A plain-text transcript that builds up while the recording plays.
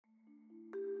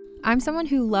I'm someone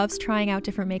who loves trying out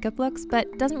different makeup looks,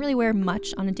 but doesn't really wear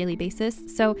much on a daily basis,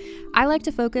 so I like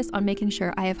to focus on making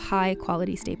sure I have high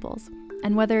quality staples.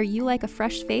 And whether you like a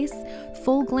fresh face,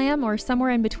 full glam, or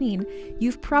somewhere in between,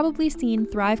 you've probably seen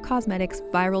Thrive Causemetics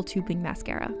Viral Tubing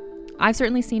Mascara. I've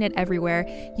certainly seen it everywhere,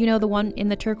 you know, the one in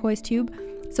the turquoise tube.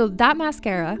 So that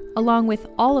mascara, along with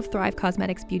all of Thrive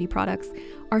Causemetics beauty products,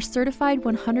 are certified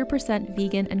 100%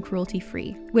 vegan and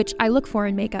cruelty-free, which I look for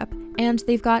in makeup, and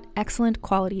they've got excellent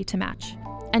quality to match.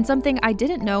 And something I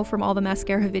didn't know from all the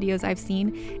mascara videos I've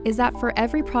seen is that for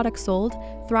every product sold,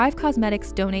 Thrive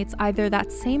Causemetics donates either that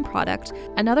same product,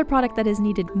 another product that is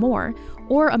needed more,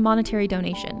 or a monetary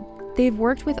donation. They've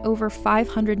worked with over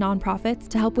 500 nonprofits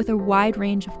to help with a wide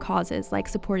range of causes like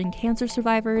supporting cancer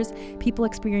survivors, people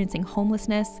experiencing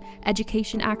homelessness,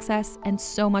 education access, and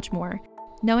so much more.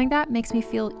 Knowing that makes me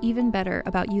feel even better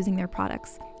about using their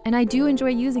products. And I do enjoy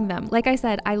using them. Like I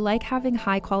said, I like having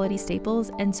high quality staples,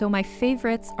 and so my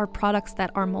favorites are products that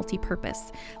are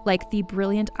multi-purpose, like the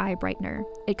Brilliant Eye Brightener.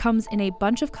 It comes in a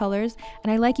bunch of colors,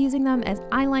 and I like using them as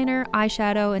eyeliner,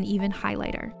 eyeshadow, and even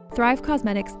highlighter. Thrive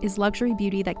Causemetics is luxury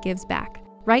beauty that gives back.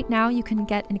 Right now, you can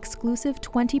get an exclusive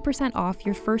 20% off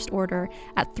your first order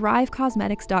at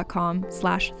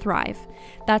thrivecausemetics.com/thrive.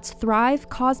 That's Thrive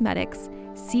Causemetics,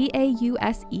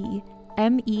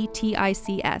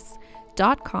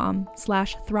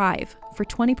 CAUSEMETICS.com/thrive for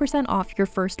 20% off your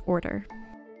first order.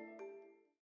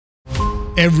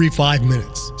 Every 5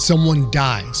 minutes, someone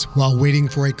dies while waiting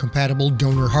for a compatible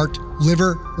donor heart,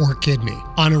 liver, or kidney.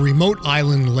 On a remote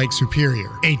island in Lake Superior,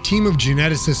 a team of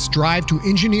geneticists strive to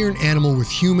engineer an animal with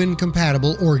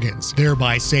human-compatible organs,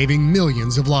 thereby saving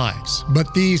millions of lives.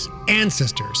 But these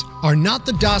ancestors are not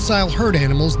the docile herd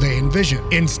animals they envision.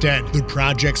 Instead, the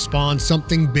project spawns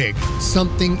something big,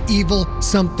 something evil,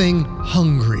 something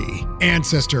hungry.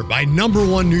 Ancestor by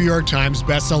 #1 New York Times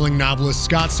bestselling novelist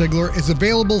Scott Sigler is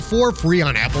available for free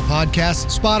on Apple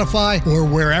Podcasts, Spotify, or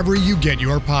wherever you get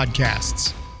your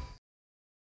podcasts.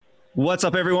 What's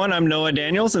up, everyone? I'm Noah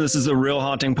Daniels, and this is the Real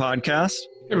Haunting Podcast.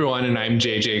 Hey, everyone, and I'm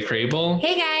JJ Crable.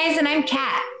 Hey, guys, and I'm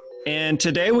Kat. And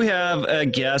today we have a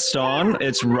guest on.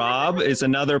 It's Rob. It's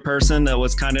another person that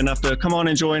was kind enough to come on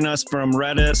and join us from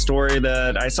Reddit story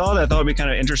that I saw that I thought would be kind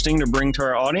of interesting to bring to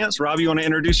our audience. Rob, you want to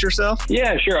introduce yourself?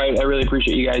 Yeah, sure. I really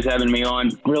appreciate you guys having me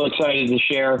on. I'm real excited to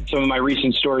share some of my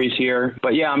recent stories here.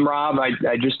 But yeah, I'm Rob.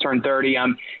 I just turned 30.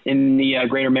 I'm in the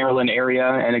greater Maryland area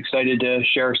and excited to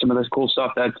share some of this cool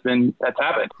stuff that's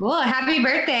happened. Cool. Happy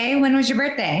birthday. When was your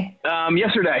birthday?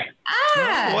 Yesterday.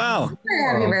 Ah, oh, wow.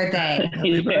 Happy birthday.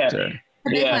 Happy birthday.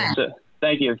 Yeah. So,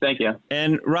 thank you.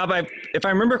 And Rob, if I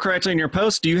remember correctly in your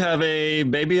post, do you have a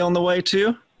baby on the way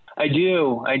too? I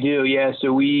do. Yeah.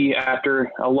 So we,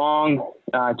 after a long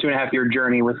 2.5-year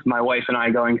journey with my wife and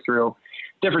I going through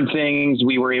different things,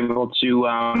 we were able to,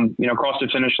 cross the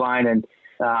finish line, and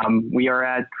we are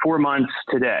at 4 months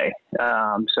today.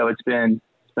 So it's been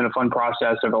a fun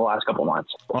process over the last couple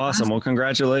months. Awesome. Well,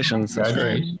 congratulations. That's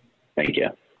great. Thank you.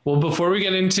 Well, before we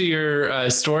get into your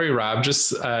story, Rob,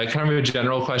 just kind of a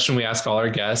general question we ask all our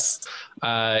guests.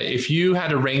 If you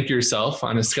had to rank yourself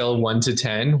on a scale of 1 to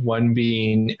 10, 1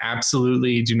 being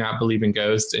absolutely do not believe in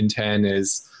ghosts, and 10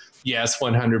 is yes,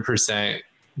 100%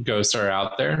 ghosts are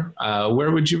out there,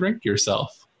 where would you rank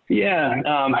yourself? Yeah,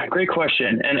 great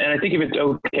question. And I think if it's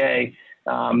okay,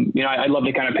 I'd love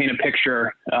to kind of paint a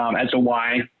picture as to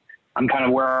why I'm kind of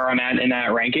where I'm at in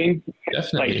that ranking.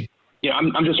 Definitely.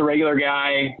 I'm just a regular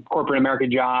guy, corporate America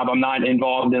job. I'm not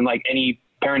involved in like any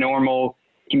paranormal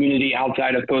community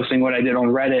outside of posting what I did on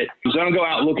Reddit. So I don't go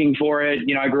out looking for it.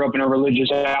 I grew up in a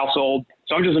religious household,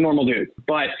 so I'm just a normal dude.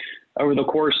 But over the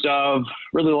course of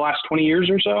really the last 20 years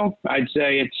or so, I'd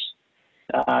say it's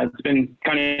been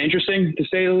kind of interesting to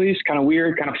say the least, kind of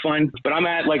weird, kind of fun. But I'm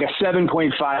at like a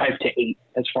 7.5 to 8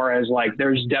 as far as like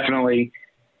there's definitely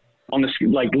on the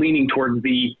like leaning towards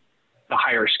the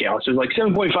higher scale. So like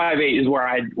 7.58 is where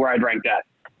I'd rank that.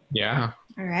 Yeah.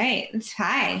 All right. That's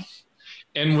high.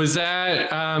 And was that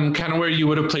kind of where you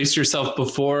would have placed yourself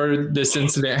before this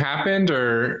incident happened,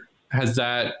 or has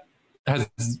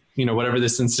whatever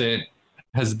this incident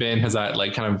has been, has that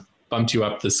like kind of bumped you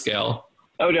up the scale?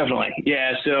 Oh, definitely.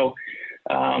 Yeah. So,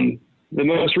 the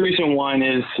most recent one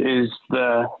is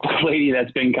the lady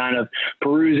that's been kind of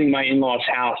perusing my in-laws'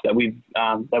 house that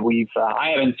I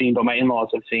haven't seen, but my in-laws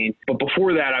have seen. But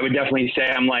before that, I would definitely say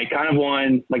I'm like kind of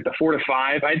on like the 4 to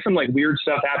 5. I had some like weird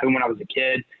stuff happen when I was a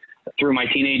kid through my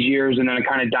teenage years, and then it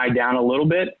kind of died down a little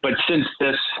bit. But since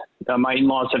this my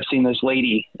in-laws have seen this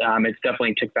lady. It's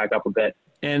definitely ticked back up a bit.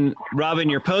 And Rob, in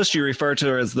your post, you refer to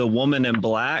her as the woman in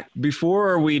black.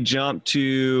 Before we jump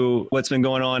to what's been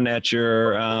going on at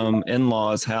your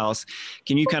in-laws' house,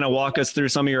 can you kind of walk us through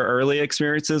some of your early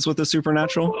experiences with the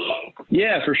supernatural?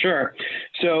 Yeah, for sure.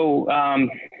 So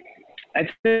I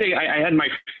think I had my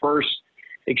first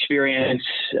experience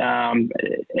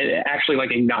actually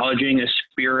like acknowledging a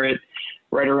spirit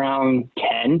right around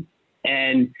 10.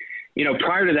 And, you know,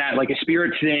 prior to that, like a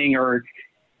spirit thing or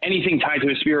anything tied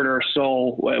to a spirit or a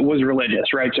soul was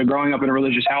religious, right? So growing up in a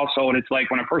religious household, it's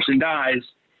like when a person dies,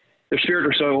 their spirit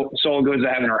or soul goes to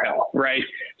heaven or hell, right?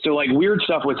 So like weird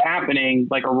stuff was happening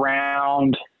like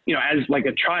around, you know, as like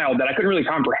a child that I couldn't really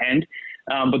comprehend.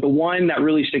 But the one that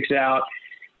really sticks out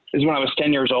is when I was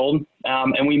 10 years old.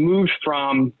 And we moved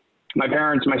from my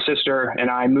parents, my sister, and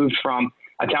I moved from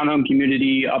a townhome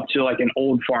community up to like an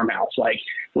old farmhouse, like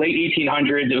late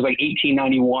 1800s. It was like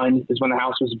 1891 is when the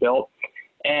house was built.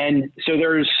 And so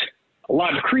there's a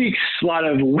lot of creaks, a lot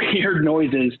of weird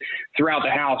noises throughout the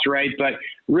house, right? But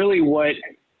really what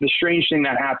the strange thing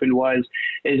that happened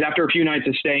is after a few nights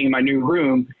of staying in my new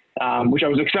room, which I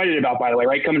was excited about, by the way,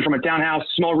 right? Coming from a townhouse,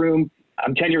 small room,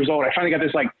 I'm 10 years old. I finally got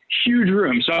this like huge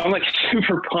room. So I'm like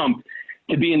super pumped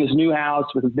to be in this new house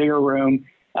with a bigger room.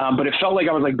 But it felt like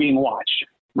I was like being watched,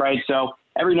 right? So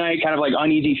every night kind of like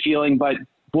uneasy feeling. But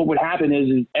what would happen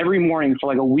is every morning for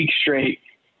like a week straight,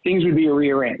 things would be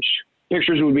rearranged.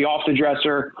 Pictures would be off the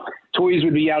dresser. Toys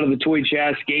would be out of the toy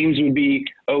chest. Games would be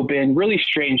open. Really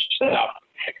strange stuff.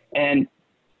 And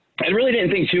I really didn't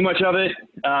think too much of it,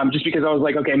 just because I was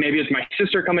like, okay, maybe it's my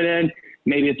sister coming in.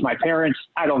 Maybe it's my parents.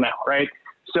 I don't know, right?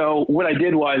 So what I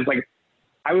did was like,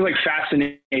 I was like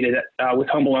fascinated with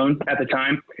Home Alone at the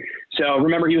time. So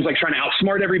remember, he was like trying to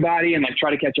outsmart everybody and like try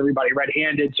to catch everybody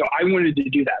red-handed. So I wanted to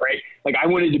do that, right? Like I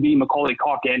wanted to be Macaulay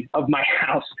Culkin of my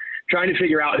house, trying to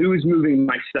figure out who's moving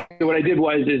my stuff. So what I did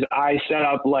is I set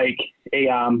up like a,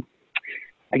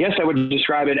 I guess I would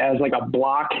describe it as like a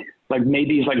block, like made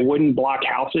these like wooden block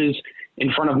houses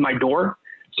in front of my door.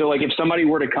 So like if somebody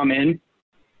were to come in,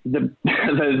 the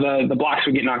blocks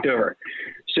would get knocked over.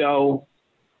 So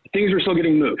things were still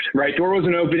getting moved, right? Door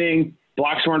wasn't opening,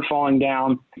 blocks weren't falling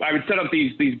down. I would set up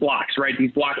these blocks, right?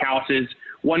 These block houses.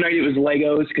 One night it was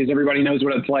Legos, because everybody knows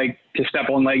what it's like to step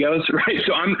on Legos, right?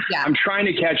 So I'm trying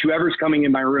to catch whoever's coming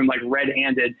in my room like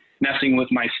red-handed, messing with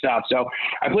my stuff. So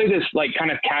I played this like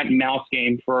kind of cat and mouse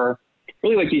game for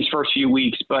really like these first few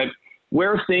weeks. But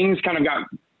where things kind of got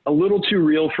a little too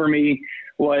real for me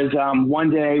was one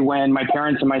day when my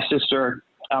parents and my sister,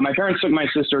 my parents took my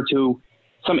sister to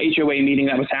some HOA meeting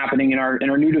that was happening in our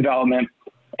new development.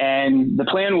 And the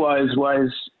plan was,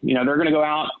 you know, they're going to go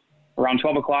out around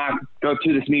 12 o'clock, go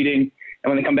to this meeting.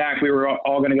 And when they come back, we were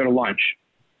all going to go to lunch.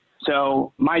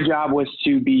 So my job was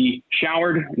to be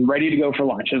showered and ready to go for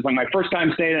lunch. It was like my first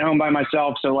time staying at home by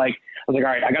myself. So like, I was like,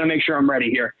 all right, I got to make sure I'm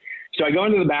ready here. So I go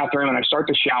into the bathroom and I start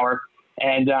to shower,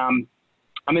 and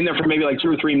I'm in there for maybe like 2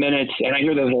 or 3 minutes, and I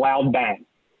hear this loud bang.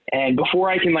 And before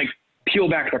I can like peel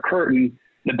back the curtain,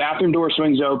 the bathroom door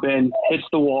swings open, hits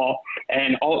the wall,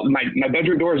 and all my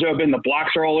bedroom door is open. The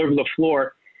blocks are all over the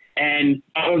floor. And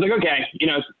I was like, okay, you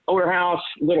know, older house,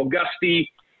 a little gusty,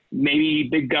 maybe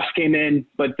big gust came in,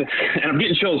 and I'm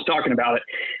getting chills talking about it.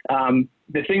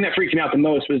 The thing that freaked me out the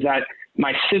most was that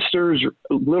my sister's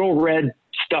little red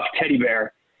stuffed teddy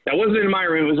bear that wasn't in my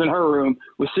room, it was in her room,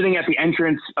 was sitting at the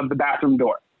entrance of the bathroom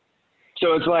door.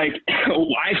 So it's like,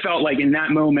 I felt like in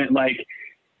that moment, like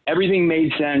everything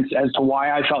made sense as to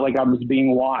why I felt like I was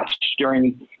being watched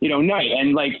during, you know, night.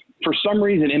 And like, for some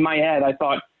reason in my head, I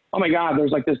thought, oh my God,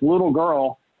 there's like this little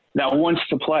girl that wants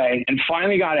to play, and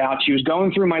finally got out. She was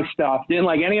going through my stuff, didn't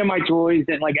like any of my toys,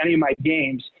 didn't like any of my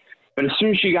games. But as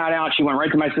soon as she got out, she went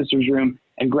right to my sister's room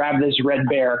and grabbed this red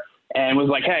bear and was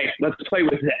like, hey, let's play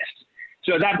with this.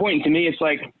 So at that point, to me, it's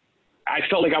like, I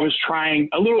felt like I was trying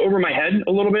a little over my head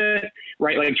a little bit,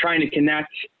 right? Like trying to connect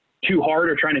too hard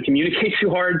or trying to communicate too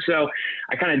hard. So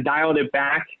I kind of dialed it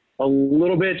back a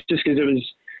little bit just because it was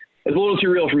a little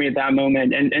too real for me at that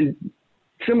moment. And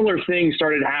similar things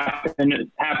started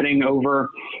happening over,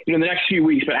 you know, the next few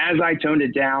weeks. But as I toned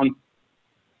it down,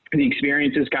 the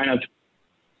experiences kind of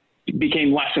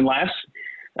became less and less.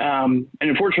 And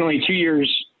unfortunately, 2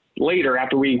 years later,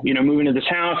 after we, you know, move into this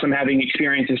house, I'm having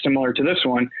experiences similar to this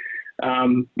one.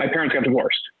 My parents got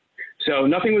divorced. So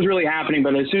nothing was really happening.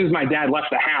 But as soon as my dad left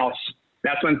the house,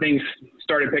 that's when things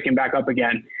started picking back up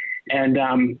again.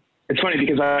 And it's funny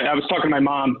because I was talking to my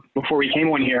mom before we came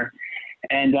on here.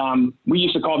 And we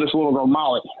used to call this little girl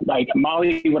Molly. Like,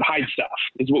 Molly would hide stuff,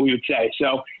 is what we would say.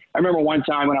 So I remember one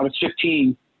time when I was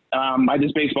 15, I had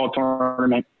this baseball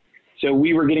tournament. So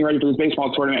we were getting ready for this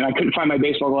baseball tournament, and I couldn't find my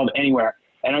baseball glove anywhere.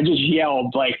 And I just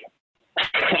yelled like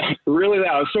really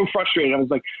loud. I was so frustrated. I was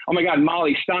like, "Oh my God,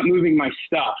 Molly, stop moving my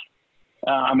stuff."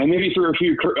 And maybe threw a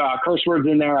few curse words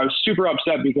in there. I was super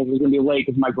upset because it was going to be late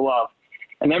with my glove.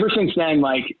 And ever since then,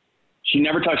 like, she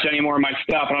never touched any more of my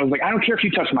stuff. And I was like, I don't care if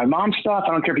you touch my mom's stuff.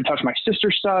 I don't care if you touch my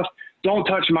sister's stuff. Don't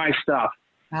touch my stuff.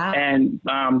 Wow. And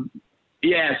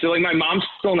yeah, so like my mom's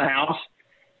still in the house.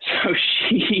 So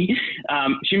she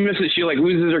misses, she like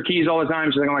loses her keys all the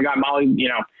time. She's like, oh my God, Molly,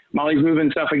 Molly's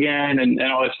moving stuff again and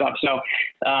all this stuff. So,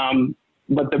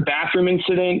 but the bathroom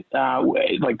incident,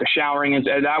 like the showering,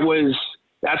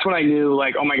 that's when I knew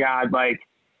like, oh my God, like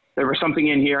there was something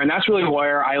in here. And that's really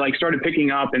where I like started picking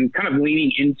up and kind of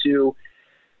leaning into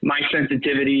my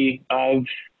sensitivity of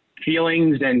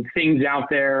feelings and things out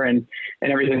there and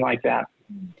everything like that.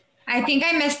 I think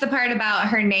I missed the part about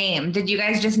her name. Did you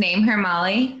guys just name her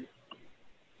Molly?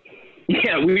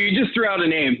 Yeah, we just threw out a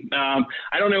name. I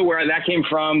don't know where that came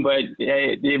from, but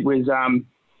it was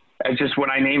it's just what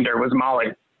I named her was Molly.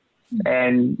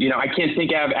 And, I can't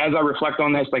think of, as I reflect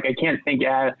on this, like I can't think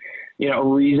of, a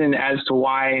reason as to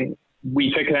why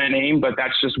we picked that name, but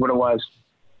that's just what it was.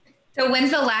 So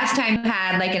when's the last time you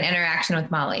had like an interaction with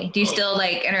Molly? Do you still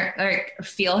like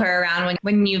feel her around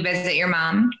when you visit your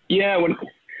mom? Yeah.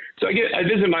 So I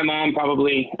visit my mom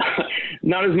probably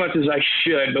not as much as I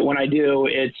should, but when I do,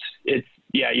 it's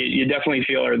yeah, you definitely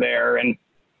feel her there. And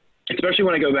especially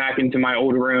when I go back into my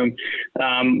old room,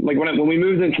 like when we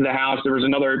moved into the house, there was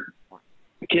another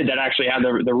kid that actually had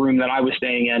the room that I was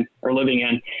staying in or living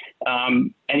in.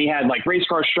 And he had like race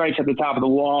car stripes at the top of the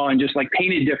wall and just like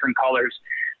painted different colors.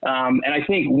 And I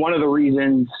think one of the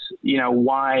reasons,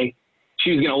 why she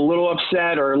was getting a little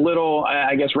upset or a little,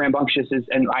 I guess, rambunctious is,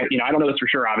 and I don't know this for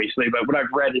sure, obviously, but what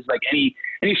I've read is like any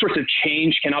sorts of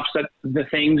change can upset the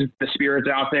spirits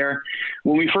out there.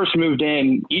 When we first moved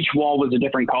in, each wall was a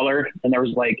different color, and there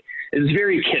was like, it was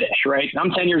very kiddish, right?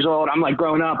 I'm 10 years old. I'm like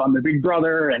growing up. I'm the big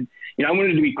brother, and I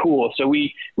wanted to be cool, so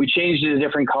we changed it a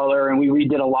different color, and we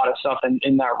redid a lot of stuff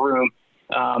in that room.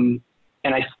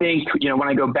 And I think when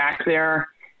I go back there,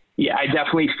 yeah, I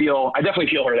definitely feel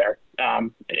her there.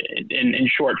 In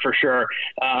short, for sure.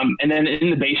 And then in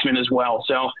the basement as well.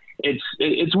 So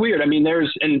it's weird. I mean,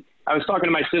 and I was talking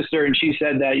to my sister and she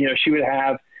said that, she would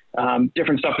have,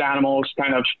 different stuffed animals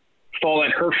kind of fall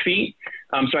at her feet.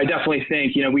 So I definitely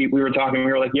think, we were talking,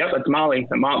 we were like, yep, that's Molly.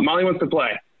 Molly wants to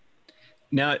play.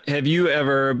 Now, have you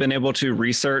ever been able to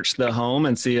research the home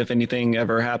and see if anything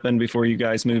ever happened before you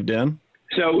guys moved in?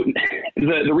 So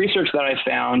the research that I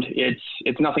found,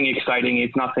 it's nothing exciting.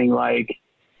 It's nothing like,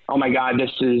 oh my God,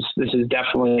 this is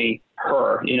definitely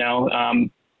her,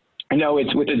 I know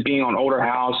it's with it being an older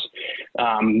house,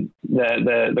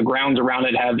 the grounds around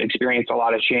it have experienced a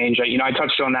lot of change. I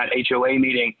touched on that HOA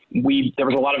meeting. There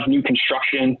was a lot of new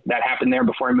construction that happened there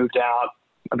before I moved out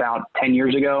about 11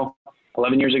 years ago.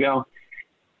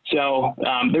 So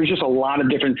there's just a lot of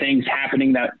different things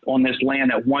happening that on this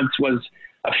land that once was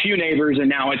a few neighbors and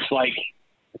now it's like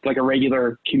a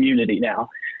regular community now.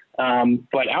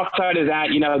 But outside of that,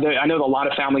 I know a lot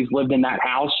of families lived in that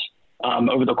house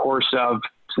over the course of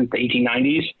since the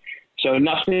 1890s. So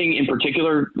nothing in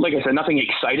particular, like I said, nothing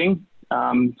exciting.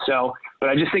 But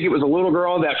I just think it was a little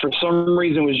girl that for some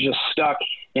reason was just stuck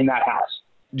in that house.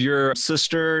 Your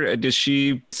sister, does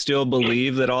she still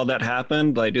believe that all that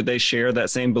happened? Like, did they share that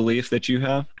same belief that you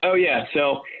have? Oh yeah.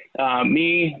 So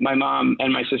me, my mom,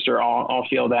 and my sister all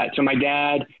feel that. So my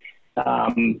dad,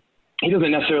 he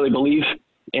doesn't necessarily believe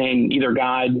in either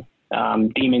God,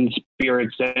 demons,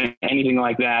 spirits, anything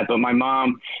like that. But my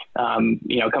mom,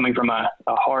 coming from a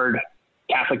hard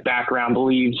Catholic background,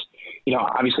 believes,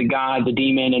 obviously God, the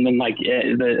demon, and then like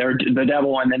the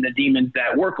devil, and then the demons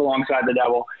that work alongside the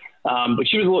devil. But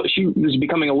she was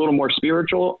becoming a little more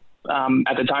spiritual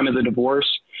at the time of the divorce.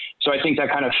 So I think that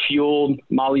kind of fueled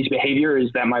Molly's behavior,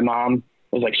 is that my mom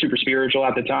was like super spiritual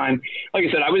at the time. Like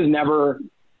I said, I was never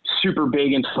super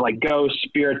big into like ghosts,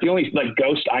 spirits. The only like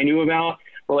ghosts I knew about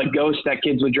were like ghosts that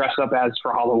kids would dress up as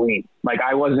for Halloween. Like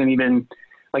I wasn't even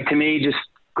like, to me, just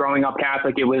growing up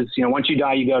Catholic, it was, once you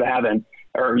die, you go to heaven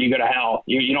or you go to hell.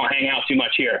 You don't hang out too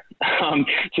much here.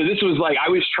 So this was like, I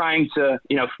was trying to,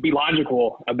 be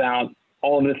logical about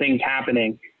all of the things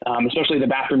happening, especially the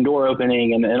bathroom door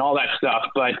opening and all that stuff.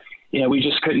 But, we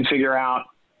just couldn't figure out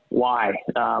why.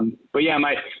 But yeah,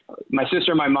 my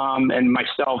sister, my mom, and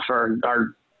myself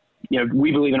are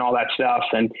we believe in all that stuff.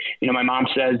 And, my mom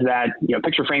says that,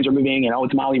 picture frames are moving and,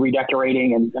 it's Molly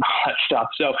redecorating and all that stuff.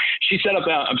 So she set up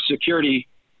a security,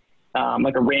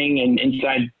 like a ring and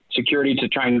inside security to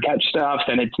try and catch stuff.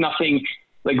 And it's nothing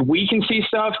like we can see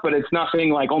stuff, but it's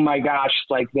nothing like, oh my gosh,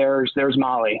 like there's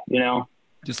Molly, you know?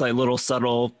 Just like little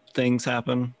subtle things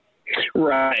happen.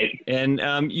 Right.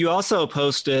 And you also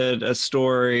posted a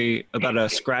story about a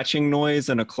scratching noise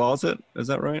in a closet. Is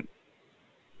that right?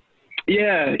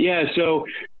 Yeah. So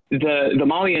the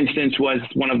Molly instance was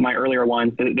one of my earlier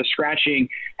ones. The scratching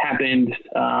happened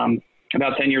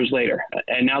about 10 years later.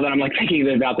 And now that I'm like thinking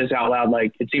about this out loud,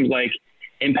 like it seems like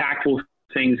impactful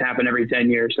things happen every 10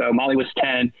 years. So Molly was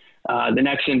 10. The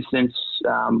next instance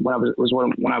when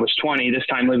I was 20, this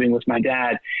time living with my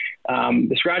dad.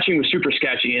 The scratching was super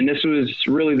sketchy, and this was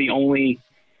really the only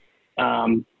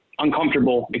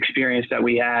uncomfortable experience that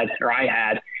we had, or I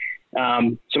had.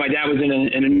 So my dad was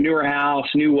in a newer house,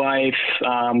 new wife.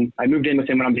 I moved in with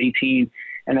him when I was 18,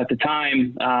 and at the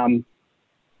time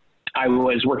I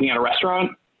was working at a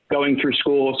restaurant, going through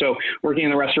school. So working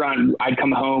in the restaurant, I'd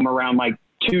come home around like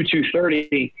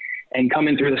 2:30 and come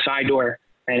in through the side door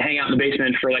and hang out in the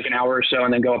basement for like an hour or so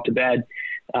and then go up to bed.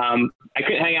 I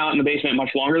couldn't hang out in the basement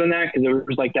much longer than that because it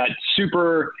was like that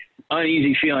super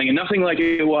uneasy feeling, and nothing like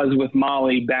it was with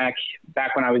Molly back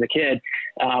when I was a kid.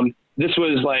 This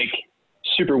was like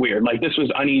super weird. Like this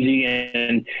was uneasy,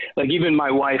 and like even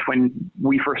my wife, when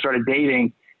we first started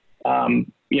dating,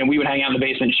 we would hang out in the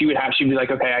basement. She'd be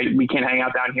like, okay, we can't hang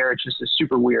out down here. It's just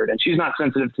super weird. And she's not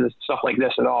sensitive to stuff like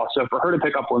this at all. So for her to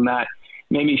pick up on that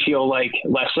made me feel like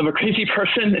less of a crazy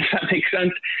person, if that makes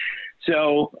sense.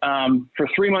 So for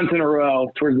 3 months in a row,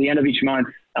 towards the end of each month,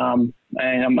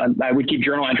 I would keep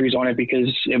journal entries on it because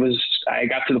I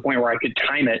got to the point where I could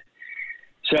time it.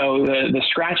 So the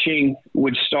scratching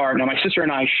would start. Now my sister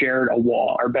and I shared a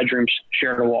wall. Our bedrooms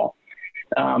shared a wall.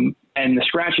 And the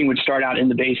scratching would start out in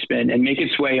the basement and make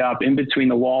its way up in between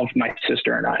the wall of my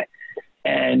sister and I.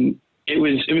 And it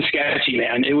was sketchy,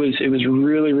 man. It was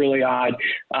really, really odd.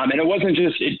 And it wasn't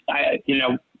just,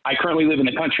 I currently live in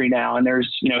the country now, and there's,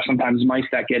 sometimes mice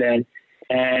that get in,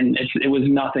 and it was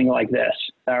nothing like this,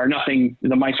 or nothing.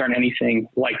 The mice aren't anything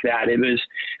like that. It was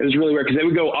really weird because they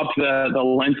would go up the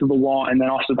length of the wall and then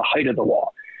also the height of the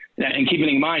wall. And keeping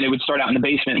in mind, it would start out in the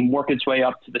basement and work its way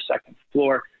up to the second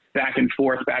floor, back and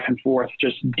forth,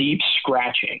 just deep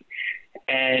scratching.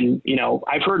 And,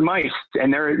 I've heard mice,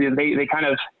 and they kind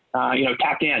of,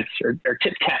 tap dance or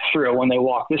tip tap through when they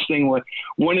walk. This thing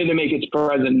wanted to make its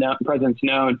presence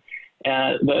known.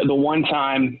 The one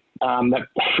time that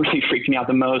really freaked me out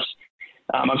the most,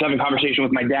 I was having a conversation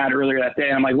with my dad earlier that day,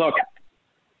 and I'm like, look,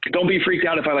 don't be freaked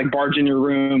out if I like barge in your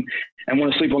room and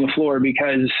want to sleep on the floor,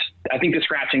 because I think the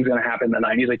scratching is going to happen that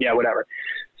night. And he's like, yeah, whatever.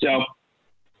 So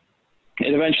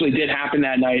it eventually did happen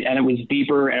that night, and it was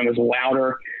deeper and it was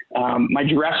louder. My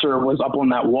dresser was up on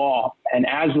that wall, and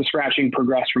as the scratching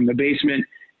progressed from the basement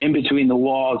in between the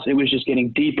walls, it was just getting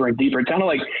deeper and deeper. It sounded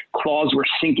like claws were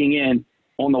sinking in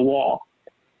on the wall.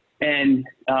 And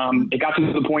it got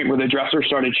to the point where the dresser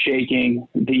started shaking.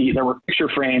 There were picture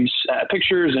frames,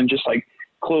 pictures and just like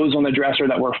clothes on the dresser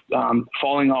that were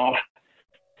falling off.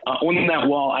 On that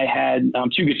wall, I had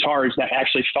 2 guitars that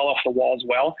actually fell off the wall as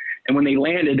well. And when they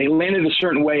landed a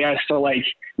certain way as to like,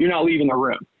 you're not leaving the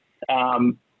room.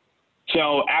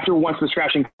 So once the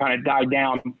scratching kind of died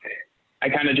down, I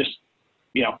kind of just,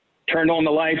 turned on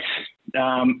the lights,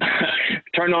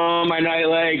 turned on my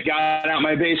nightlight, got out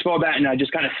my baseball bat, and I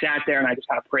just kind of sat there and I just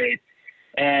kind of prayed.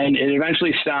 And it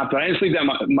eventually stopped, but I didn't sleep that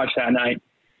much that night.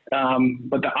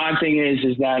 But the odd thing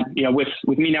is that,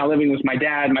 with me now living with my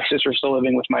dad, my sister still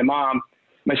living with my mom,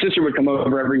 my sister would come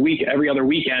over every other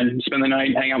weekend, spend the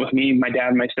night, hang out with me, my dad,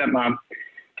 and my stepmom.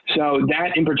 So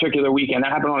that in particular weekend,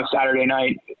 that happened on a Saturday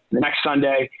night. The next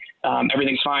Sunday,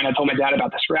 everything's fine. I told my dad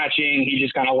about the scratching. He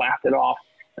just kind of laughed it off.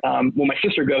 Well, my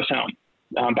sister goes home,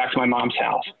 back to my mom's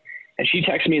house, and she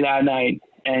texted me that night,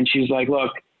 and she's like,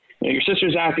 look, your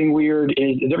sister's acting weird.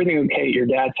 Is everything okay at your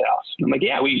dad's house? And I'm like,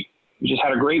 yeah, we just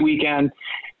had a great weekend.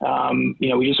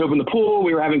 We just opened the pool.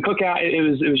 We were having cookout.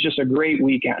 It was just a great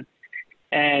weekend.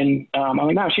 And I'm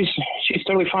like, no, she's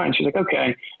totally fine. She's like,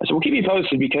 okay. I said, we'll keep you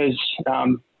posted because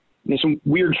there's some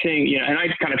weird thing, and I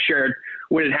kind of shared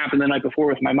what had happened the night before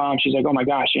with my mom. She's like, oh my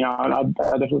gosh, I'll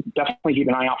definitely keep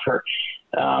an eye out for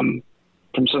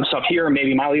from some stuff here.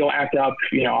 Maybe Molly will act up,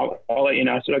 I'll let you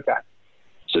know. I said, okay.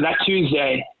 So that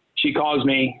Tuesday, she calls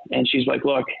me and she's like,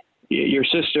 look, your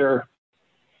sister,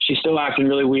 she's still acting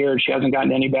really weird. She hasn't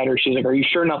gotten any better. She's like, are you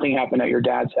sure nothing happened at your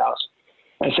dad's house?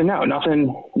 I said, no,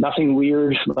 nothing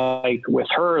weird, like with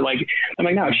her. Like, I'm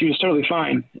like, no, she was totally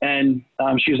fine. And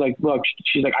she was like, look,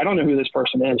 she's like, I don't know who this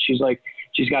person is. She's like,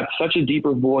 she's got such a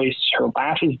deeper voice. Her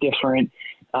laugh is different.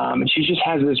 And she just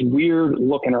has this weird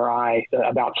look in her eye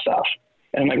about stuff.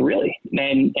 And I'm like, really?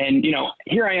 And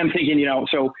here I am thinking,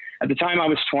 so At the time I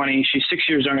was 20, she's 6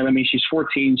 years younger than me. She's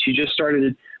 14. She just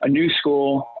started a new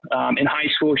school in high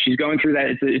school. She's going through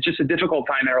that. It's just a difficult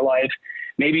time in her life.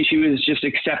 Maybe she was just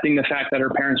accepting the fact that her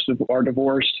parents are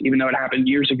divorced, even though it happened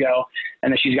years ago,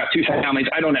 and that she's got two families.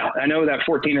 I don't know. I know that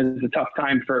 14 is a tough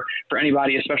time for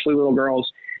anybody, especially little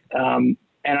girls. And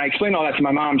I explained all that to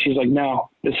my mom. She's like, no,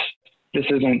 this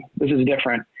is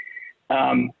different.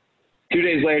 2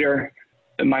 days later,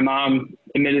 my mom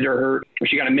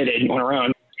she got admitted on her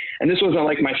own. And this wasn't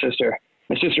like my sister.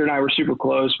 My sister and I were super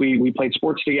close. We played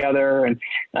sports together, and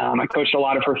I coached a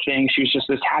lot of her things. She was just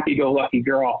this happy-go-lucky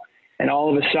girl. And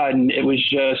all of a sudden, it was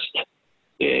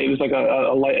like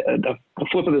a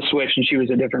flip of the switch, and she was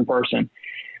a different person.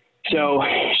 So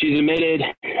she's admitted,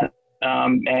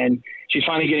 and she's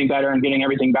finally getting better and getting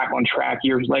everything back on track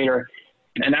years later.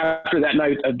 And after that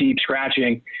night of deep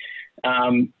scratching,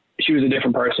 she was a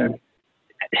different person,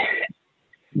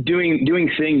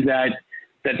 doing things that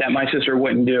my sister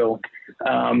wouldn't do.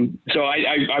 So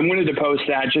I wanted to post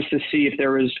that just to see if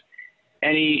there was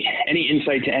any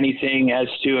insight to anything as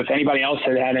to if anybody else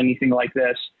had anything like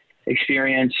this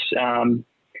experience, and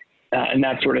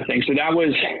that sort of thing. So that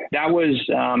was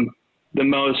the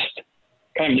most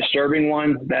kind of disturbing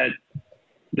one that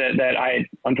I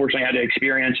unfortunately had to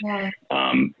experience. Yeah.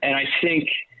 And I think,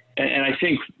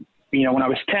 when I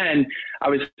was 10, I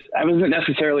wasn't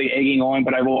necessarily egging on,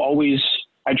 but I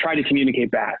tried to communicate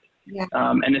back. Yeah.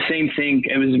 And the same thing,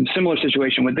 it was a similar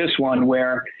situation with this one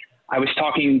where I was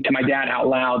talking to my dad out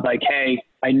loud, like, hey,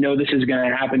 I know this is going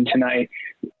to happen tonight.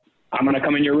 I'm going to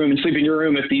come in your room and sleep in your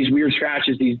room if these weird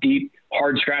scratches, these deep,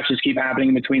 hard scratches keep happening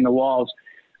in between the walls.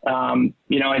 I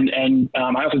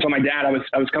also told my dad I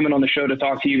was coming on the show to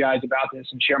talk to you guys about this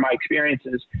and share my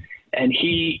experiences. And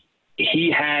he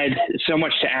had so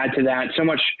much to add to that. So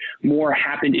much more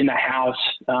happened in the house.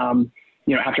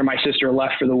 After my sister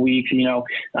left for the week,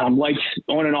 lights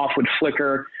on and off would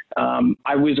flicker.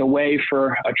 I was away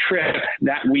for a trip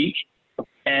that week,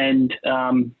 and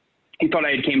he thought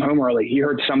I had came home early. He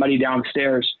heard somebody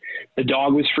downstairs. The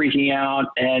dog was freaking out,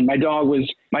 and my dog is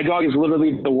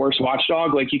literally the worst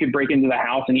watchdog. Like, you could break into the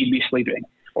house and he'd be sleeping,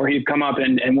 or he'd come up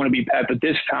and want to be pet. But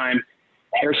this time,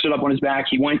 hair stood up on his back.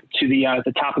 He went to the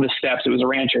top of the steps. It was a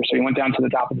rancher, so he went down to the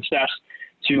top of the steps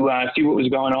to see what was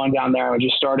going on down there, and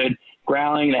just started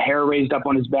growling. The hair raised up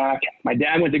on his back. My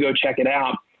dad went to go check it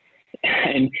out,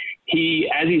 and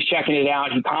as he's checking it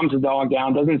out, he calms the dog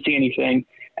down, doesn't see anything.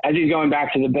 As he's going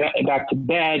back to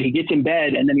bed, he gets in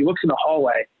bed, and then he looks in the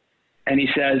hallway, and he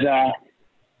says,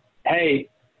 hey,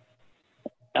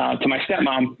 to my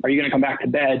stepmom, are you going to come back to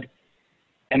bed?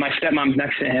 And my stepmom's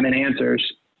next to him and answers,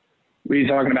 what are you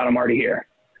talking about? I'm already here.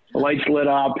 The lights lit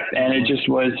up, and I didn't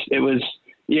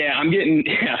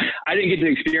get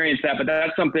to experience that, but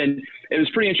that's something, it was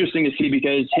pretty interesting to see,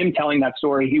 because him telling that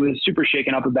story, he was super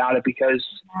shaken up about it, because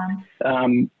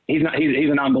he's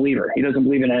a non-believer. He doesn't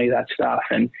believe in any of that stuff.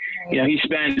 And, he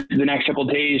spent the next couple of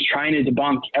days trying to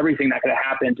debunk everything that could have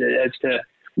happened as to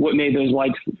what made those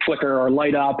lights flicker or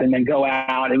light up and then go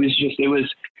out. It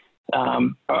was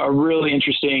a really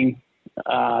interesting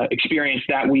experience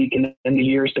that week and the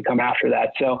years to come after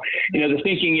that. So, the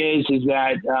thinking is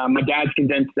that my dad's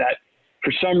convinced that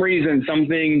for some reason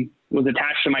something was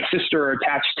attached to my sister or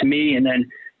attached to me, and then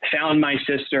found my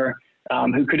sister,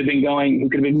 who could have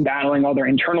been battling other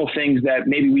internal things that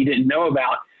maybe we didn't know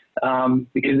about,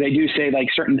 because they do say, like,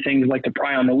 certain things like to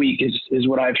pry on the weak is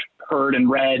what I've heard and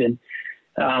read and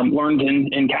learned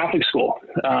in Catholic school.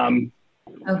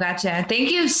 Oh, gotcha.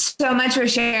 Thank you so much for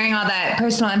sharing all that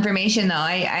personal information, though.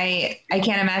 I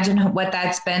can't imagine what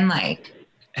that's been like.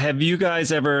 Have you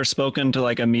guys ever spoken to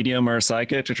like a medium or a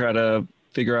psychic to try to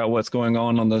figure out what's going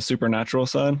on the supernatural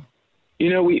side?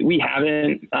 We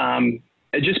haven't,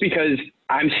 just because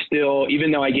I'm still,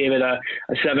 even though I gave it a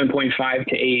 7.5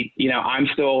 to 8, I'm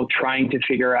still trying to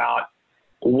figure out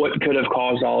what could have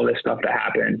caused all of this stuff to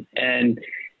happen. And,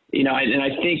 and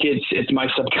I think it's my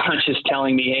subconscious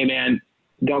telling me, hey man,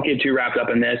 don't get too wrapped up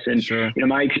in this. And, sure.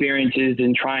 My experiences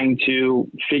in trying to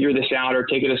figure this out or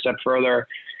take it a step further,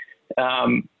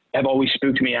 have always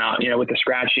spooked me out, with the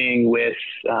scratching, with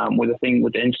the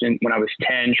incident when I was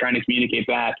 10, trying to communicate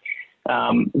back.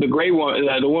 The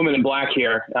woman in black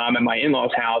here, at my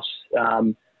in-laws house,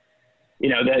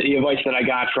 the advice that I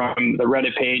got from the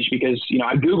Reddit page, because,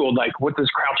 I Googled, like, what does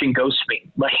crouching ghost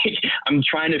mean? Like, I'm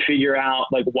trying to figure out,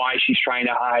 like, why she's trying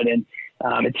to hide. And,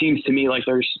 it seems to me like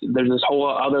there's this whole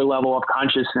other level of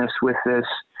consciousness with this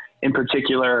in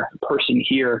particular person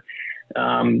here.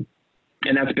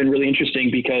 And that's been really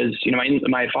interesting because,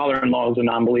 my father-in-law is a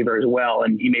non-believer as well,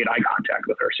 and he made eye contact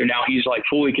with her. So now he's like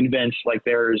fully convinced, like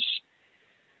there's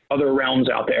other realms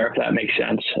out there, if that makes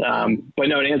sense. But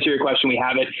no, to answer your question, we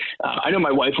have it. I know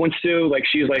my wife wants to, like,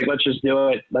 she's like, let's just do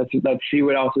it. Let's see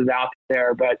what else is out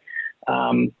there. But,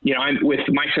 you know, I'm with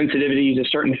my sensitivities to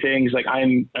certain things. Like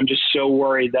I'm just so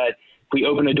worried that if we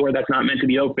open a door that's not meant to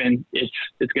be open, it's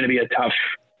going to be a tough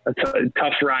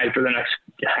ride for the next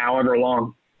however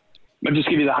long. I'll just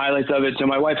give you the highlights of it. So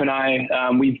my wife and I,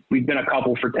 we've been a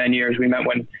couple for 10 years. We met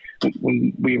when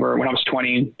I was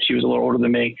 20, she was a little older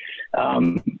than me.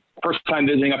 First time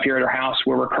visiting up here at her house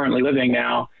where we're currently living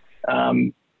now.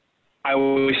 I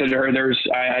always said to her,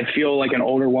 I feel like an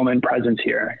older woman presence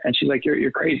here. And she's like, you're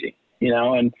crazy, you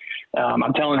know? And,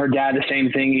 I'm telling her dad the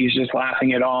same thing. He's just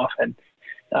laughing it off.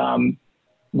 And,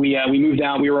 we moved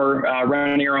out. We were,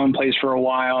 renting our own place for a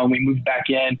while, and we moved back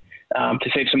in, to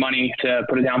save some money to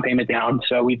put a down payment down.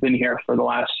 So we've been here for the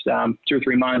last, 2 or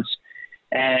 3 months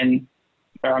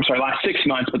last 6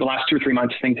 months, but the last 2 or 3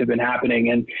 months, things have been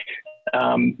happening. And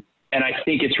I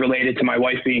think it's related to my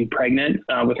wife being pregnant,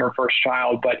 with her first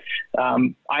child. But,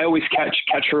 I always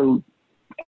catch her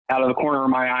out of the corner of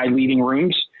my eye, leaving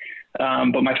rooms.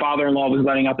 But my father-in-law was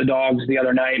letting out the dogs the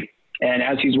other night. And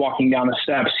as he's walking down the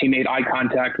steps, he made eye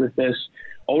contact with this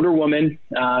older woman,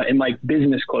 in like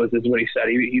business clothes is what he said.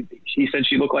 He said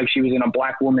she looked like she was in a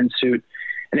black woman's suit,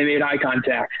 and they made eye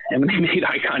contact. And when they made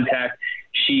eye contact,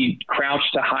 she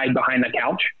crouched to hide behind the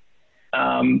couch.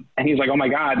 And he's like, oh my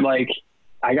God, like,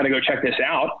 I got to go check this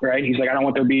out. Right. He's like, I don't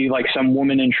want there to be like some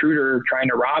woman intruder trying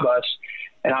to rob us.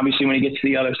 And obviously when he gets to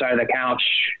the other side of the couch,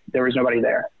 there was nobody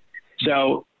there.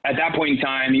 So at that point in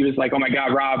time, he was like, oh my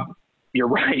God, Rob, you're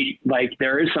right. Like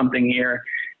there is something here.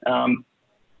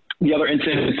 The other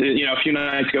incident is, you know, a few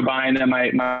nights go by, and then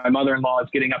my mother-in-law is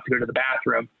getting up to go to the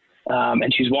bathroom.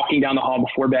 And she's walking down the hall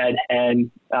before bed,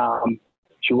 and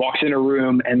she walks in her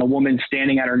room, and the woman's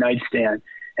standing at her nightstand,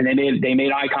 and they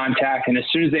made eye contact. And as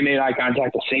soon as they made eye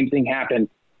contact, the same thing happened.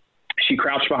 She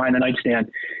crouched behind the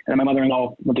nightstand, and my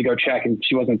mother-in-law went to go check, and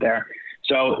she wasn't there.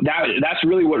 So that's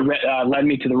really what led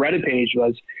me to the Reddit page,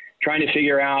 was trying to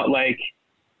figure out, like,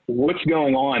 what's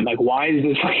going on? Like, why is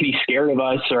this lady scared of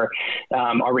us? Or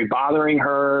are we bothering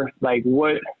her? Like,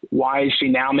 why is she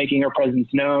now making her presence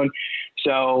known?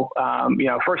 So, you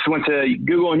know, first I went to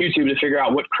Google and YouTube to figure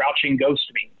out what crouching ghost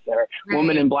means, or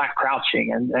woman in black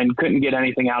crouching, and couldn't get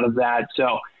anything out of that.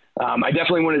 So I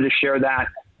definitely wanted to share that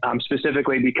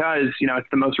specifically because, you know, it's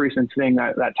the most recent thing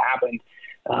that's happened.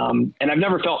 And I've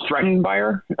never felt threatened by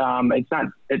her. I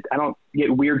don't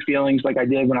get weird feelings like I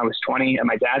did when I was 20 at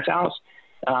my dad's house.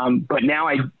 But now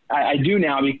I do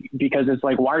now because it's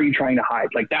like, why are you trying to hide?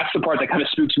 Like, that's the part that kind of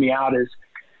spooks me out is,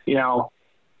 you know,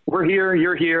 we're here,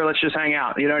 you're here, let's just hang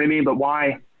out. You know what I mean? But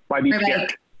why be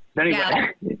scared?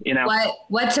 Anyway, you know,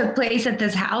 what took place at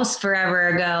this house forever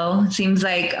ago seems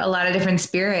like a lot of different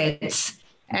spirits.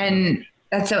 And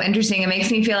that's so interesting. It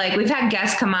makes me feel like we've had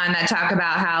guests come on that talk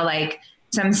about how, like,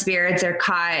 some spirits are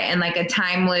caught in like a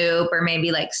time loop, or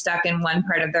maybe like stuck in one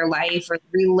part of their life, or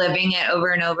reliving it over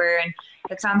and over. And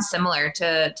it sounds similar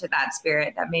to that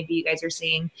spirit that maybe you guys are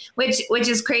seeing, which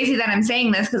is crazy that I'm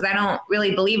saying this, because I don't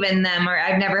really believe in them, or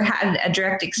I've never had a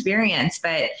direct experience,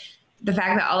 but the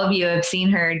fact that all of you have seen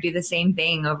her do the same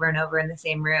thing over and over in the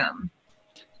same room.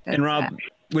 And Rob,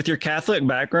 with your Catholic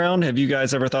background, have you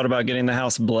guys ever thought about getting the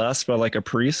house blessed by like a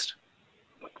priest?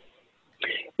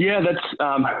 Yeah,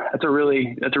 that's a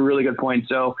really good point.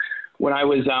 So when I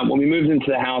was, when we moved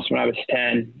into the house when I was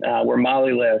 10, where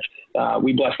Molly lived,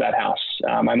 we blessed that house.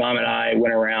 My mom and I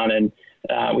went around and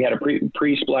we had a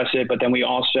priest bless it, but then we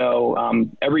also,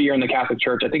 every year in the Catholic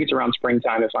Church, I think it's around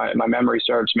springtime, if my memory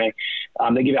serves me,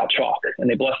 they give out chalk, and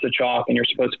they bless the chalk, and you're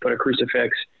supposed to put a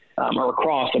crucifix or a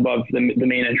cross above the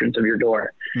main entrance of your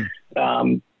door.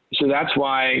 So that's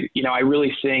why, you know, I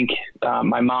really think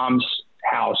my mom's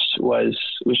house was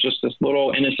just this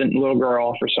little innocent little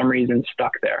girl, for some reason,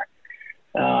 stuck there.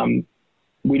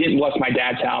 We didn't bless my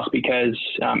dad's house because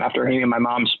after he and my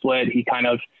mom split, he kind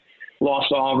of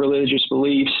lost all religious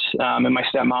beliefs. And my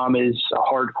stepmom is a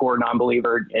hardcore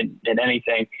non-believer in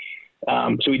anything.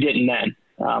 So we didn't then.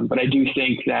 But I do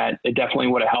think that it definitely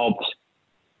would have helped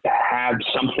to have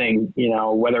something, you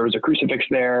know, whether it was a crucifix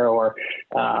there or,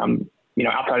 you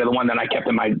know, outside of the one that I kept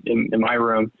in my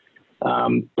room.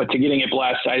 But to getting it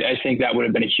blessed, I think that would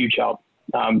have been a huge help.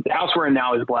 The house we're in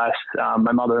now is blessed.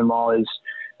 My mother-in-law is,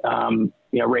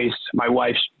 you know, raised my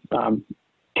wife's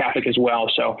Catholic as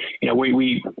well. So, you know,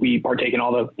 we partake in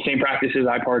all the same practices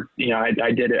I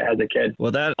did it as a kid.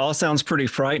 Well, that all sounds pretty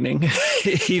frightening.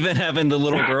 Even having the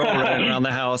little girl running around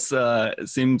the house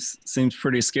seems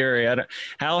pretty scary.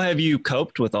 How have you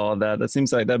coped with all of that? That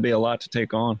seems like that'd be a lot to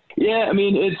take on. Yeah, I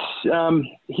mean, it's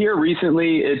here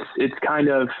recently. It's kind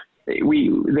of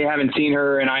they haven't seen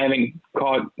her, and I haven't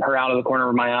caught her out of the corner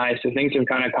of my eye. So things have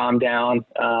kind of calmed down.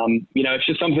 It's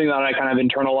just something that I kind of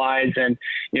internalize, and,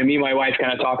 me and my wife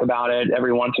kind of talk about it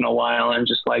every once in a while, and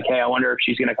just like, hey, I wonder if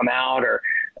she's going to come out, or,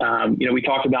 we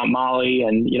talked about Molly,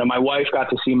 and, my wife got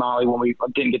to see Molly when we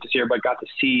didn't get to see her, but got to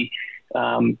see,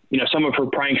 some of her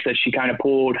pranks that she kind of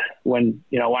pulled when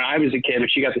I was a kid, but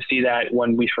she got to see that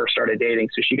when we first started dating.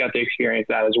 So she got to experience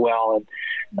that as well. And,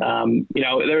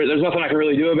 there's nothing I can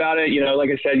really do about it. Like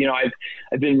I said,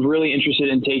 I've been really interested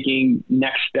in taking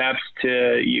next steps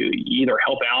to either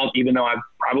help out, even though I'm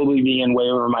probably being way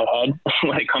over my head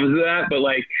when it comes to that. But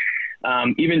like,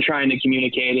 even trying to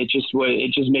communicate, it just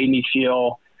made me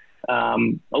feel, a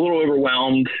little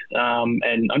overwhelmed,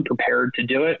 and unprepared to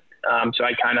do it. So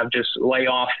I kind of just lay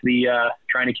off the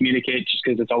trying to communicate, just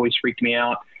because it's always freaked me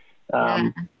out.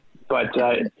 But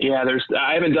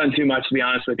I haven't done too much, to be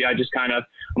honest with you. I just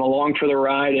I'm along for the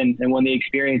ride, and when the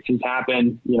experiences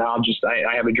happen,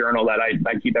 I have a journal that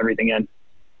I keep everything in.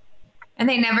 And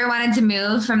they never wanted to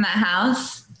move from that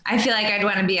house. I feel like I'd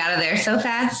want to be out of there so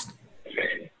fast.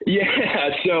 Yeah.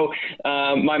 So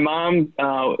my mom,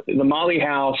 the Molly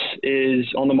house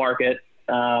is on the market.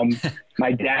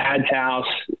 My dad's house,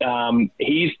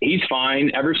 he's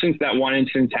fine. Ever since that one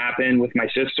instance happened with my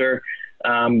sister,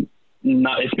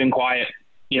 it's been quiet.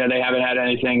 They haven't had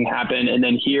anything happen. And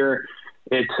then here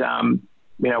it's,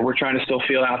 we're trying to still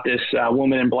feel out this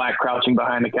woman in black crouching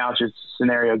behind the couches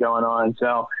scenario going on.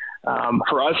 So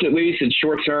for us, at least, it's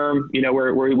short term. We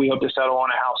hope to settle on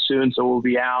a house soon, so we'll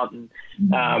be out. And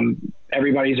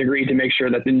everybody's agreed to make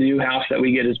sure that the new house that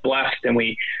we get is blessed, and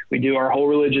we do our whole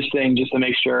religious thing just to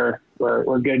make sure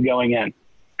we're good going in.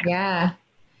 Yeah.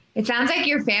 It sounds like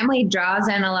your family draws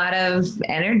in a lot of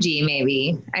energy,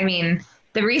 maybe. I mean,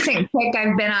 the recent kick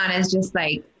I've been on is just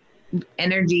like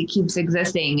energy keeps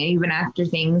existing even after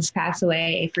things pass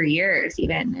away for years,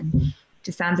 even. And it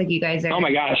just sounds like you guys are. Oh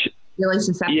my gosh. Really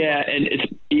susceptible. Yeah. And it's,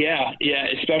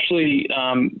 especially,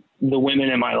 the women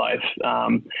in my life.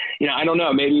 I don't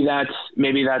know, maybe that's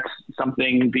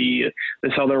something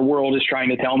this other world is trying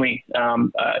to tell me,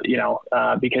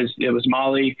 because it was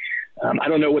Molly. I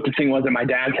don't know what the thing was at my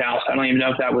dad's house. I don't even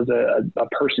know if that was a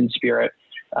person spirit.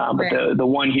 But right. the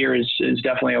one here is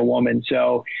definitely a woman.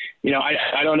 So,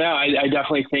 I don't know. I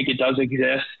definitely think it does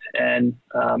exist. And,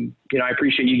 I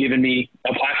appreciate you giving me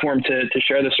a platform to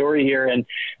share the story here. And,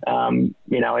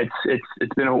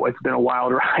 it's been a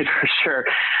wild ride for sure.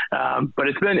 But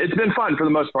it's been fun for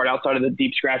the most part, outside of the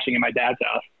deep scratching in my dad's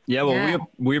house. Yeah. Well,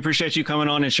 we appreciate you coming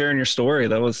on and sharing your story.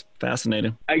 That was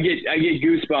fascinating. I get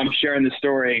goosebumps sharing the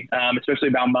story, especially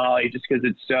about Molly, just because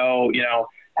it's so,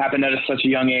 happened at such a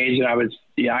young age. And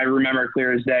I remember it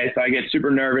clear as day. So I get super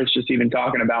nervous just even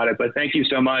talking about it, but thank you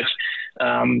so much.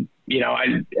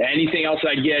 Anything else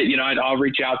I get, I'll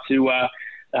reach out to, who I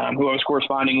was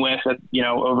corresponding with,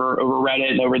 over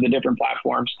Reddit and over the different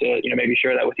platforms to, maybe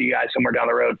share that with you guys somewhere down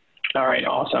the road. All right.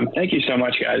 Awesome. Thank you so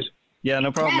much, guys. Yeah,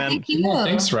 no problem, man. Thank you.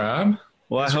 Thanks, Rob.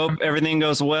 Well, I hope everything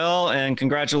goes well, and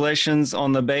congratulations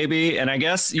on the baby. And I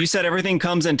guess you said everything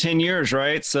comes in 10 years,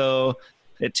 right? So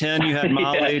at 10, you had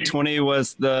Molly, 20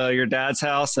 was your dad's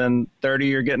house, and 30,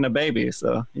 you're getting a baby.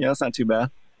 So, that's not too bad.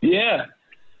 Yeah,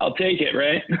 I'll take it,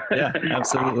 right? Yeah,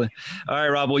 absolutely. All right,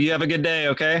 Rob. Well, you have a good day,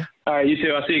 okay? All right, you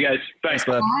too. I'll see you guys. Thanks,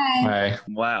 bud. Bye. Bye.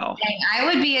 Wow. I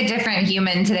would be a different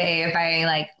human today if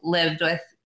I lived with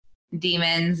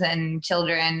demons and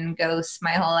children, ghosts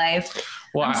my whole life.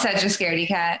 Well, I'm such a scaredy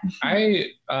cat. I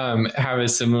have a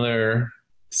similar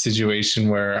situation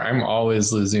where I'm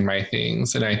always losing my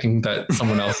things, and I think that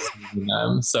someone else is losing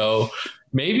them. So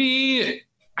maybe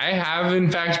I have in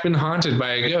fact been haunted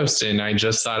by a ghost, and I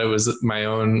just thought it was my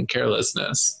own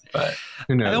carelessness. But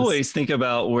who knows? I always think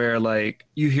about where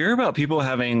you hear about people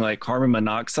having carbon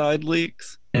monoxide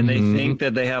leaks, and they think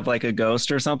that they have a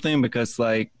ghost or something because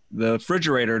the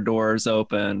refrigerator door is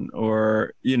open,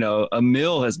 or, a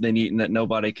meal has been eaten that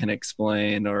nobody can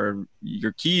explain, or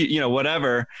your key,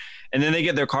 whatever. And then they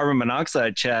get their carbon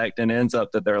monoxide checked, and it ends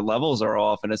up that their levels are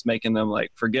off, and it's making them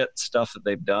forget stuff that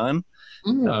they've done.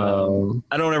 I don't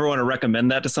ever want to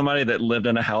recommend that to somebody that lived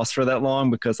in a house for that long,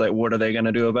 because what are they going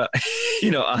to do about,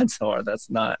 odds are that's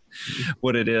not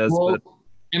what it is. Well,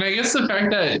 and I guess the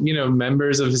fact that,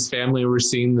 members of his family were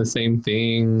seeing the same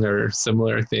thing or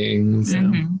similar things,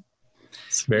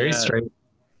 it's very strange.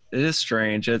 It is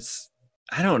strange.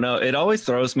 I don't know. It always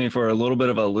throws me for a little bit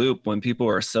of a loop when people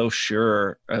are so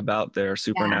sure about their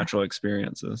supernatural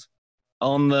experiences.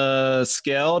 On the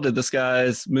scale, did this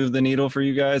guys move the needle for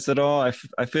you guys at all?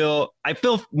 I feel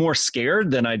more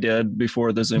scared than I did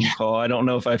before the Zoom call. I don't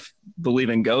know if I believe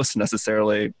in ghosts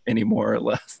necessarily any more or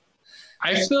less.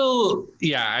 I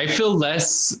feel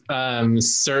less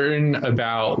certain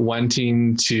about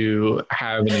wanting to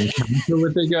have an encounter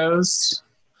with a ghost,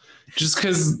 just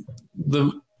because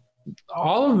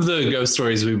all of the ghost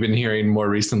stories we've been hearing more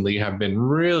recently have been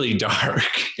really dark.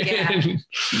 Yeah.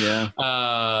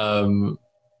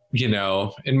 You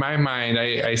know, in my mind,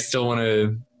 I still want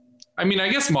to. I mean, I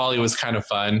guess Molly was kind of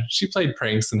fun. She played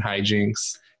pranks and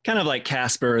hijinks. Kind of like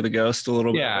Casper the Ghost a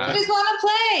little bit. I just want to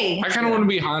play. I kind of want to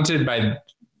be haunted by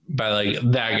like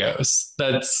that ghost.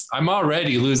 I'm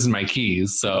already losing my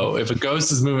keys. So if a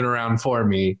ghost is moving around for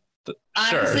me,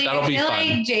 Honestly, sure, that'll be fun. I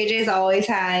feel like JJ's always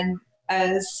had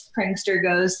a prankster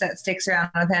ghost that sticks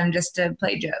around with him just to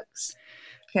play jokes.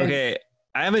 Okay,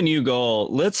 I have a new goal.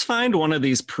 Let's find one of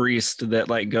these priests that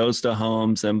like goes to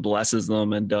homes and blesses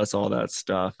them and does all that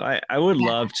stuff. I would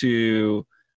love to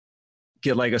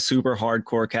get like a super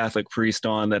hardcore Catholic priest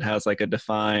on that has like a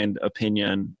defined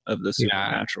opinion of the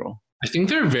supernatural. I think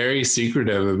they're very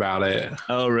secretive about it.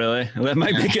 Oh, really? That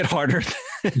might make it harder.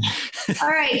 All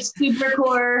right, super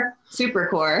hardcore.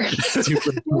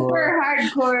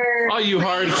 All you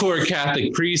hardcore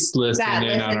Catholic priests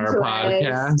listening in on our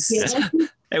podcast.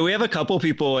 Hey, we have a couple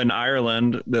people in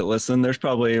Ireland that listen. There's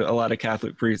probably a lot of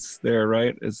Catholic priests there,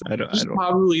 right? I don't.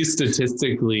 Probably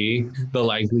statistically, the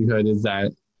likelihood is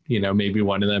that, you know, maybe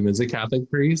one of them is a Catholic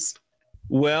priest.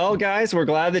 Well, guys, we're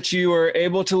glad that you were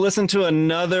able to listen to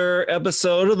another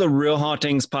episode of the Real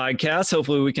Hauntings podcast.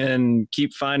 Hopefully we can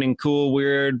keep finding cool,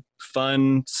 weird,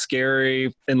 fun,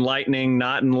 scary, enlightening,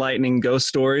 not enlightening ghost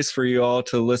stories for you all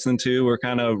to listen to. We're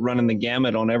kind of running the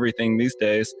gamut on everything these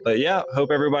days. But yeah, hope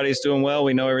everybody's doing well.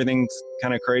 We know everything's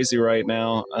kind of crazy right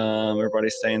now.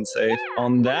 Everybody's staying safe.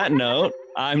 On that note,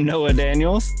 I'm Noah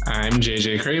Daniels. I'm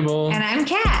JJ Crable. And I'm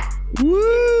Kat.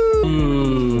 Woo!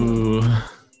 Ooh.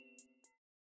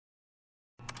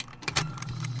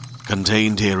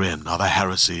 Contained herein are the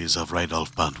heresies of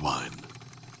Radolf Burntwine,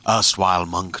 erstwhile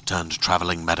monk turned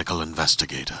traveling medical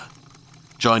investigator.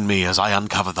 Join me as I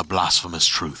uncover the blasphemous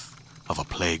truth of a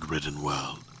plague-ridden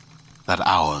world, that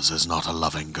ours is not a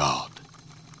loving God,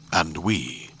 and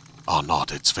we are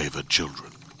not its favored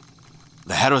children.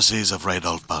 The heresies of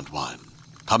Radolf Burntwine,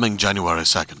 coming January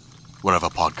 2nd, wherever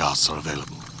podcasts are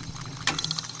available.